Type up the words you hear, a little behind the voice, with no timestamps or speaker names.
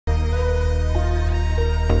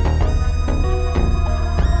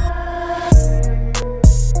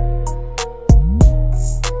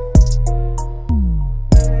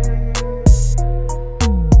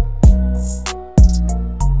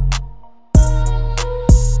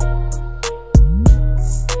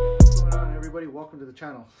welcome to the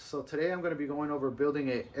channel. So today I'm going to be going over building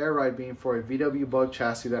a air ride beam for a VW Bug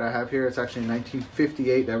chassis that I have here. It's actually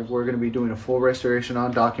 1958 that we're going to be doing a full restoration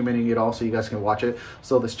on, documenting it all so you guys can watch it.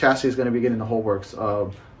 So this chassis is going to be getting the whole works.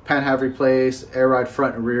 Pan have replaced, air ride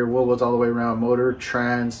front and rear, wheel wells all the way around, motor,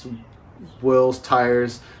 trans, wheels,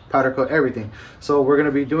 tires, powder coat, everything. So we're going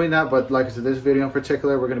to be doing that, but like I said, this video in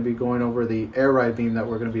particular, we're going to be going over the air ride beam that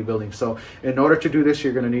we're going to be building. So in order to do this,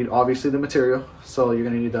 you're going to need obviously the material. So you're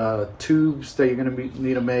going to need the tubes that you're going to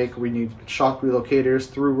need to make. We need shock relocators,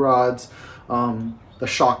 through rods, the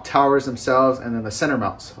shock towers themselves, and then the center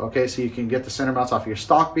mounts. Okay, so you can get the center mounts off your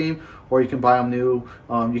stock beam, or you can buy them new.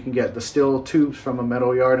 You can get the steel tubes from a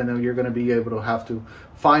metal yard, and then you're going to be able to have to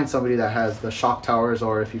find somebody that has the shock towers,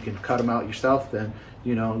 or if you can cut them out yourself, then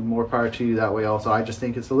you know, more power to you that way also. I just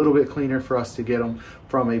think it's a little bit cleaner for us to get them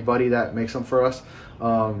from a buddy that makes them for us,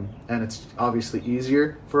 and it's obviously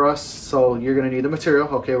easier for us. So you're going to need the material.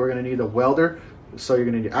 Okay, we're going to need a welder. So you're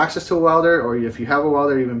going to need access to a welder, or if you have a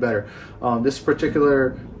welder, even better. This particular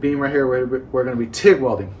beam right here, we're going to be TIG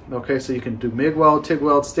welding. Okay, so you can do MIG weld, TIG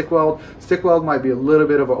weld, stick weld. Stick weld might be a little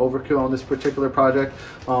bit of an overkill on this particular project,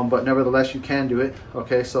 but nevertheless, you can do it.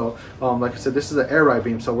 Okay, so like I said, this is an air ride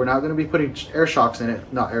beam, so we're not going to be putting air shocks in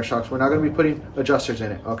it. Not air shocks. We're not going to be putting adjusters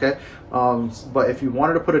in it. Okay, but if you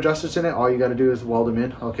wanted to put adjusters in it, all you got to do is weld them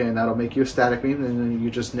in. Okay, and that'll make you a static beam, and then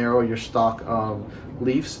you just narrow your stock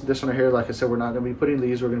leaves. This one right here, like I said, we're not going to be putting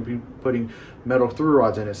leaves. We're going to be putting metal through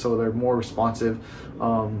rods in it, so they're more responsive.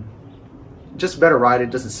 Just better ride. It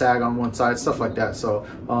doesn't sag on one side, stuff like that. So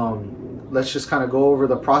let's just kind of go over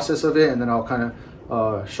the process of it, and then I'll kind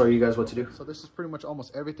of show you guys what to do. So this is pretty much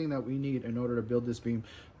almost everything that we need in order to build this beam.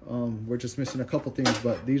 We're just missing a couple things,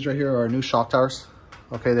 but these right here are our new shock towers.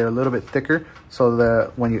 Okay, they're a little bit thicker, so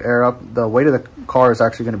that when you air up, the weight of the car is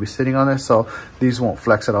actually going to be sitting on this, so these won't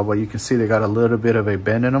flex at all. But you can see they got a little bit of a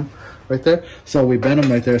bend in them right there. So we bend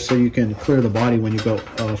them right there so you can clear the body when you go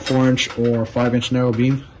 4-inch or 5-inch narrow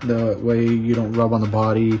beam. The way you don't rub on the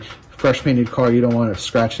body. Fresh painted car, you don't want to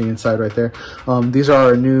scratch the inside right there. These are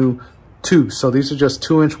our new tubes. So these are just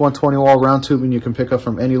 2-inch 120 wall round tubing you can pick up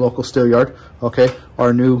from any local steel yard. Okay,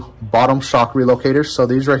 our new bottom shock relocators. So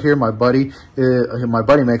these right here, my buddy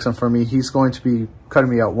makes them for me. He's going to be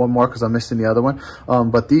cutting me out one more because I'm missing the other one.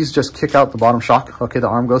 But these just kick out the bottom shock. Okay, the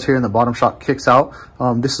arm goes here and the bottom shock kicks out.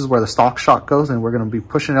 This is where the stock shock goes, and we're going to be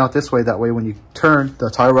pushing it out this way. That way when you turn,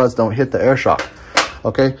 the tie rods don't hit the air shock.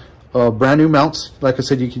 Okay, brand new mounts. Like I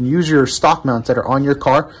said, you can use your stock mounts that are on your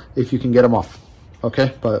car if you can get them off.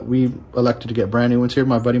 Okay, but we elected to get brand new ones here.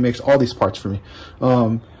 My buddy makes all these parts for me.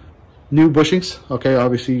 New bushings. Okay,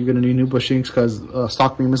 obviously you're gonna need new bushings because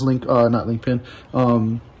stock beam is not link pin,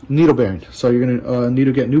 needle bearing. So you're gonna need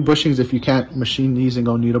to get new bushings if you can't machine these and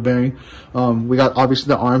go needle bearing. We got obviously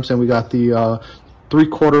the arms, and we got the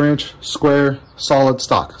 3/4 inch square solid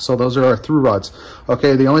stock. So those are our through rods.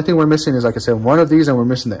 Okay, the only thing we're missing is, like I said, one of these, and we're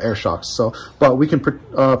missing the air shocks. So, but we can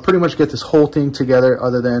pretty much get this whole thing together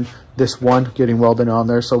other than this one getting welded on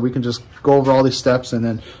there. So we can just go over all these steps, and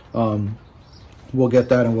then we'll get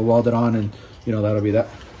that and we'll weld it on, and you know, that'll be that.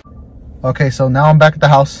 Okay, so now I'm back at the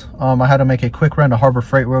house. I had to make a quick run to Harbor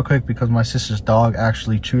Freight real quick because my sister's dog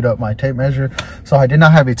actually chewed up my tape measure. So I did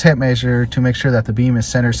not have a tape measure to make sure that the beam is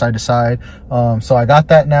centered side to side. So I got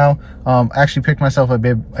that now. Actually picked myself a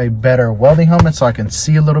better welding helmet so I can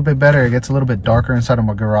see a little bit better. It gets a little bit darker inside of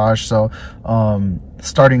my garage. So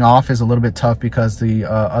starting off is a little bit tough because the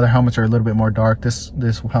other helmets are a little bit more dark. This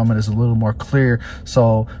helmet is a little more clear.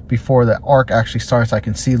 So before the arc actually starts, I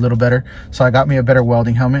can see a little better. So I got me a better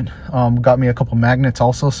welding helmet. Got me a couple magnets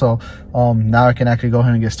also, so now I can actually go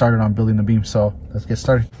ahead and get started on building the beam. So let's get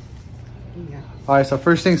started. All right, so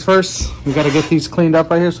first things first, we got to get these cleaned up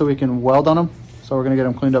right here so we can weld on them. So we're gonna get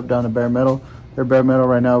them cleaned up down to bare metal. They're bare metal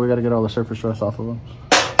right now. We got to get all the surface rust off of them.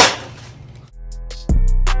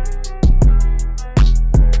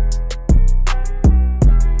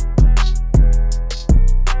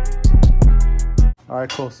 All right,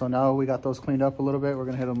 cool. So now we got those cleaned up a little bit. We're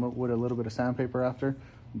gonna hit them with a little bit of sandpaper after,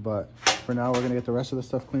 but for now we're gonna get the rest of the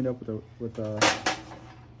stuff cleaned up with the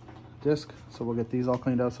disc. So we'll get these all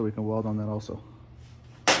cleaned up so we can weld on that also.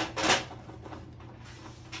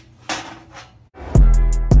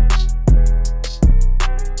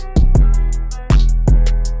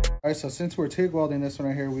 All right, so since we're TIG welding this one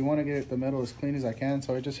right here, we want to get the metal as clean as I can.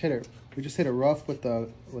 So I just hit it. We just hit it rough with the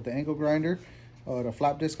angle grinder. The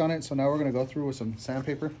flap disc on it. So now we're going to go through with some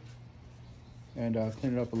sandpaper and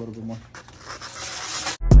clean it up a little bit more.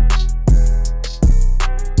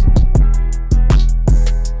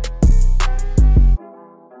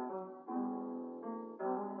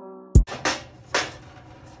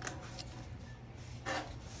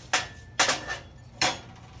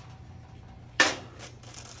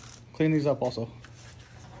 clean these up also.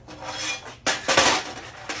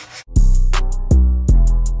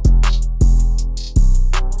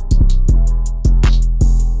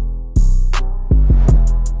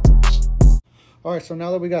 All right, so now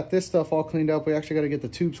that we got this stuff all cleaned up, we actually got to get the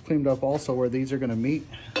tubes cleaned up also where these are going to meet.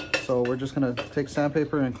 So we're just going to take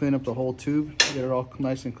sandpaper and clean up the whole tube, get it all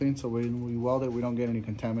nice and clean so when we weld it, we don't get any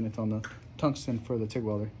contaminants on the tungsten for the TIG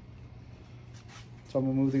welder. So I'm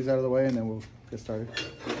going to move these out of the way and then we'll get started.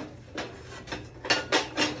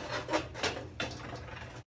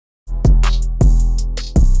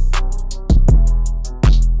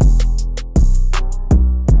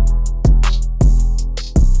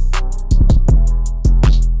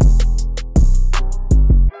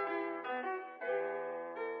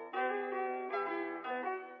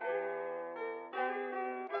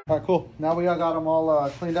 All right, cool. Now we got them all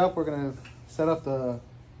cleaned up. We're gonna set up the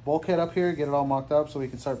bulkhead up here, get it all mocked up so we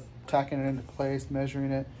can start tacking it into place,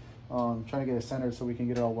 measuring it, trying to get it centered so we can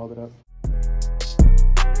get it all welded up.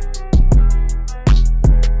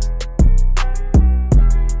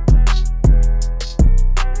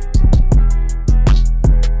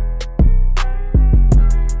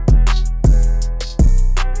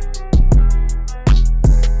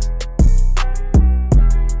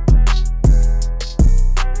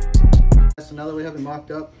 So now that we have it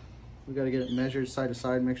mocked up, we got to get it measured side to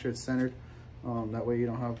side, make sure it's centered. That way you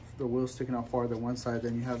don't have the wheels sticking out farther one side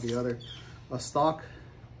than you have the other. A stock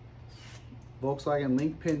Volkswagen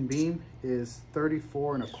link pin beam is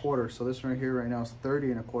 34 1/4. So this right here right now is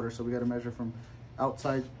 30 1/4. So we got to measure from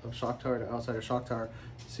outside of shock tower to outside of shock tower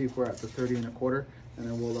to see if we're at the 30 1/4. And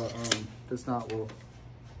then we'll, if it's not, we'll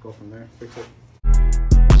go from there, fix it.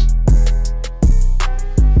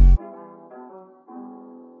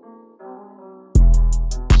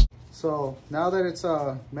 So now that it's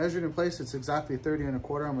measured in place, it's exactly 30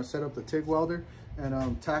 1/4. I'm gonna set up the TIG welder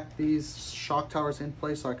and tack these shock towers in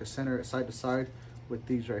place so I can center it side to side with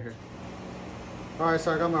these right here. All right,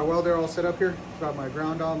 so I got my welder all set up here. Got my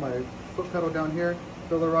ground on, my foot pedal down here,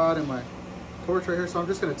 filler rod, and my torch right here. So I'm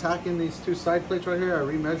just gonna tack in these two side plates right here. I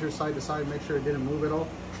remeasure side to side, make sure it didn't move at all.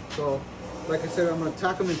 So like I said, I'm gonna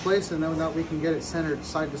tack them in place and then now we can get it centered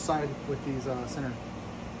side to side with these center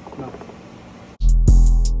nuts.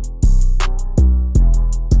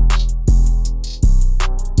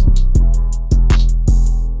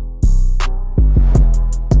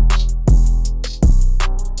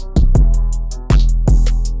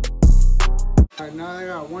 Now I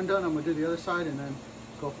got one done, I'm gonna do the other side and then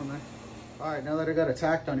go from there. All right, now that I got it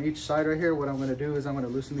tacked on each side right here, what I'm gonna do is I'm gonna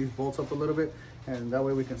loosen these bolts up a little bit, and that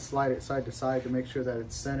way we can slide it side to side to make sure that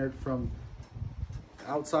it's centered from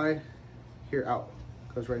outside here out.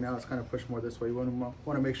 Because right now it's kind of pushed more this way. You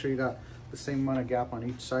wanna make sure you got the same amount of gap on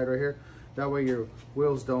each side right here. That way your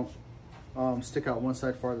wheels don't stick out one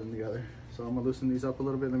side farther than the other. So I'm gonna loosen these up a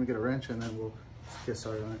little bit, let me get a wrench and then we'll get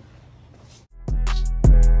started on it.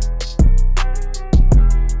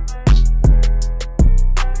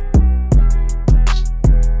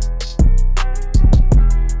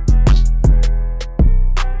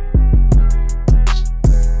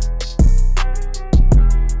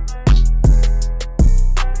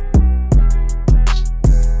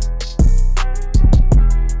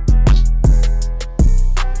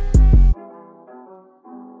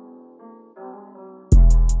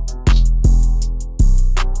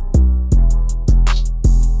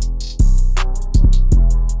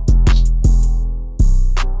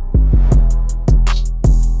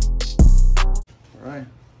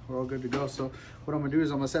 We're all good to go. So what I'm gonna do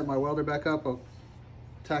is I'm gonna set my welder back up. I'll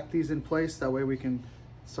tack these in place. That way we can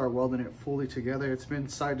start welding it fully together. It's been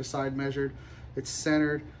side to side measured. It's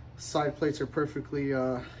centered. Side plates are perfectly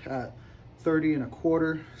at 30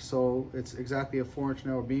 1/4. So it's exactly a 4-inch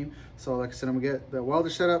narrow beam. So like I said, I'm gonna get the welder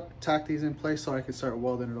set up, tack these in place so I can start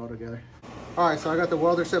welding it all together. All right, so I got the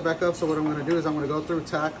welder set back up. So what I'm gonna do is I'm gonna go through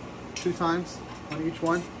tack 2 times on each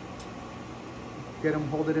one, get them,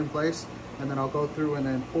 hold it in place. And then I'll go through and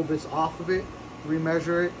then pull this off of it,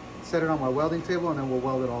 remeasure it, set it on my welding table, and then we'll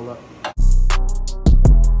weld it all up.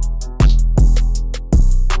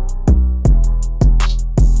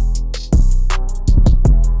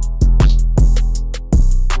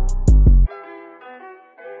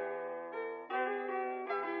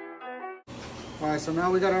 All right, so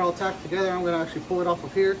now we got it all tacked together. I'm gonna actually pull it off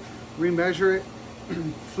of here, remeasure it,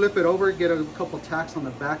 flip it over, get a couple tacks on the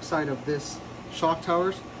back side of this shock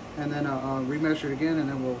towers, and then remeasure it again, and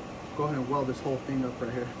then we'll go ahead and weld this whole thing up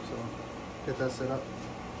right here. So get that set up.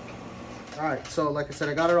 All right, so like I said,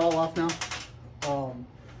 I got it all off now. So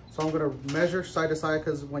I'm gonna measure side to side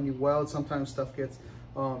because when you weld, sometimes stuff gets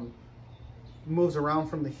moves around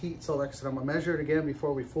from the heat. So like I said, I'm gonna measure it again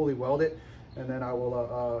before we fully weld it, and then I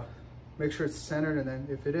will make sure it's centered, and then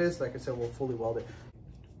if it is, like I said, we'll fully weld it.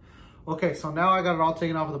 Okay, so now I got it all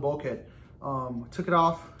taken off of the bulkhead. Took it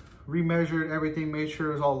off, remeasured everything, made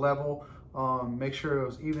sure it was all level, make sure it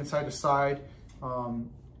was even side to side,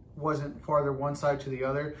 wasn't farther one side to the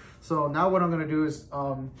other. So now what I'm gonna do is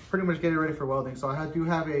pretty much get it ready for welding. So I do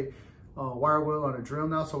have a wire wheel on a drill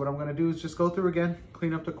now. So what I'm gonna do is just go through again,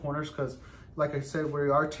 clean up the corners, because like I said, we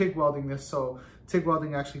are TIG welding this. So TIG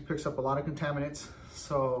welding actually picks up a lot of contaminants.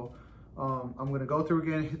 So I'm gonna go through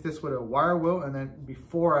again, hit this with a wire wheel, and then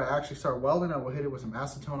before I actually start welding, I will hit it with some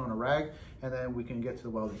acetone on a rag, and then we can get to the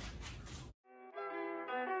welding.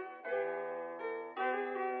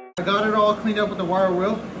 I got it all cleaned up with the wire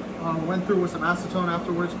wheel. Went through with some acetone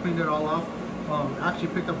afterwards, cleaned it all off. Actually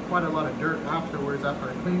picked up quite a lot of dirt afterwards after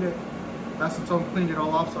I cleaned it. Acetone cleaned it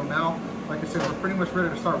all off, so now, like I said, we're pretty much ready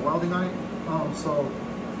to start welding on it. So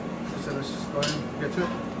like I said, let's just go ahead and get to it.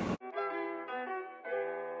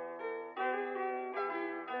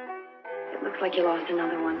 It looks like you lost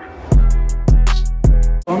another one.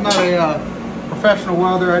 I'm not a professional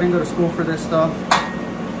welder. I didn't go to school for this stuff.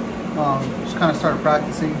 Just kind of started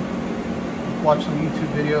practicing, watch some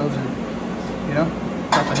YouTube videos, and you know,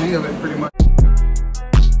 got the hang of it pretty much.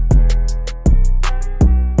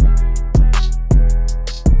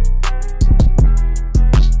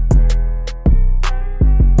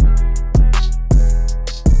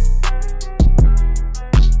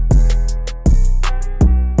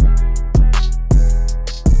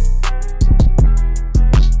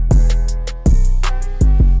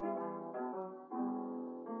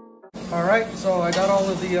 All right, so I got all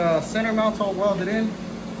of the center mounts all welded in,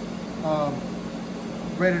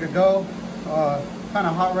 ready to go. Kind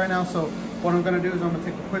of hot right now, so what I'm gonna do is I'm gonna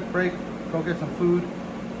take a quick break, go get some food,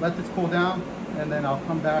 let this cool down, and then I'll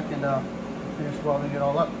come back and finish welding it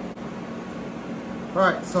all up. All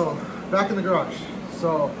right, so back in the garage.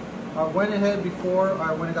 So I went ahead before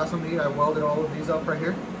I went and got something to eat. I welded all of these up right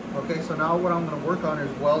here. Okay, so now what I'm gonna work on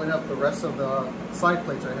is welding up the rest of the side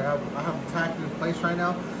plates I have. I have them tacked in place right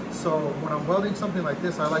now. So when I'm welding something like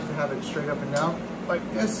this, I like to have it straight up and down like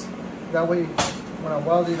this. That way, when I'm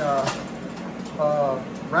welding a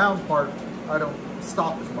round part, I don't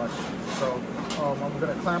stop as much. So I'm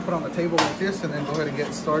gonna clamp it on the table like this, and then go ahead and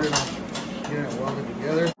get started on getting it welded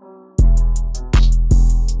together.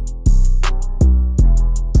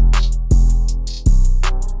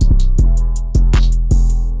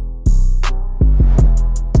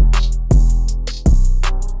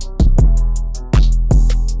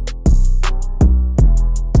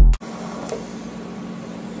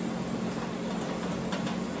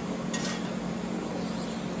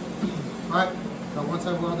 Alright, now once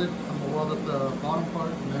I've welded, I'm going to weld up the bottom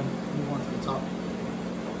part and then move on to the top.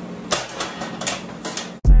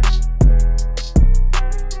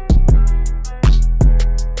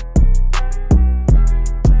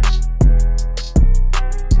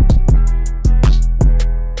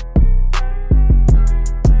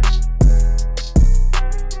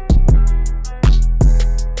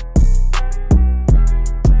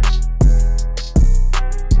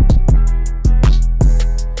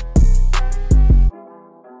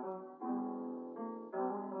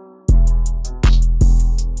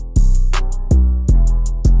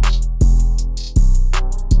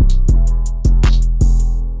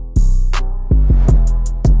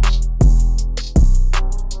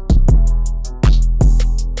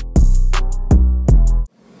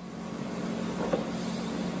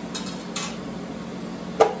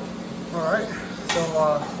 Alright,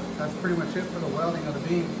 so that's pretty much it for the welding of the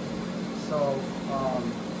beam. So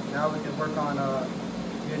now we can work on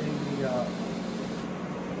getting the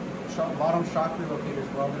bottom shock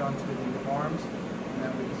relocators welded onto the arms, and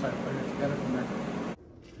then we can start putting it together from there.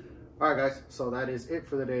 Alright guys, so that is it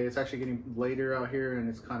for the day. It's actually getting later out here and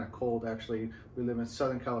it's kind of cold actually. We live in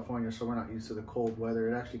Southern California, so we're not used to the cold weather.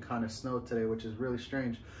 It actually kind of snowed today, which is really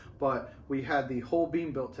strange. But we had the whole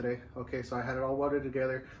beam built today. Okay, so I had it all welded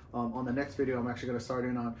together. On the next video, I'm actually going to start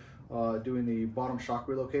in on doing the bottom shock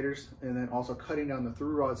relocators, and then also cutting down the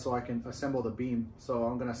through rod so I can assemble the beam. So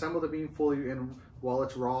I'm going to assemble the beam fully in while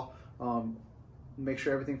it's raw. Make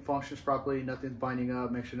sure everything functions properly, nothing's binding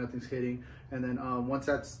up, make sure nothing's hitting. And then once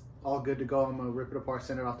that's all good to go, I'm going to rip it apart,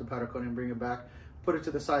 send it off to powder coating, and bring it back, put it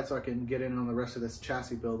to the side so I can get in on the rest of this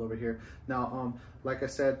chassis build over here. Now, like I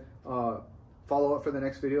said, follow up for the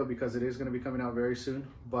next video because it is going to be coming out very soon.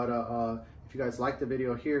 But if If you guys like the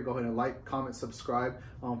video here, go ahead and like, comment, subscribe.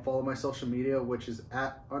 Follow my social media, which is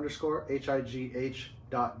 @_HIGH.DEF,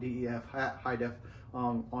 high def,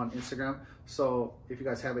 on Instagram. So if you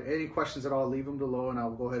guys have any questions at all, leave them below and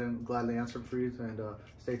I'll go ahead and gladly answer them for you. And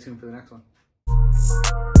stay tuned for the next one.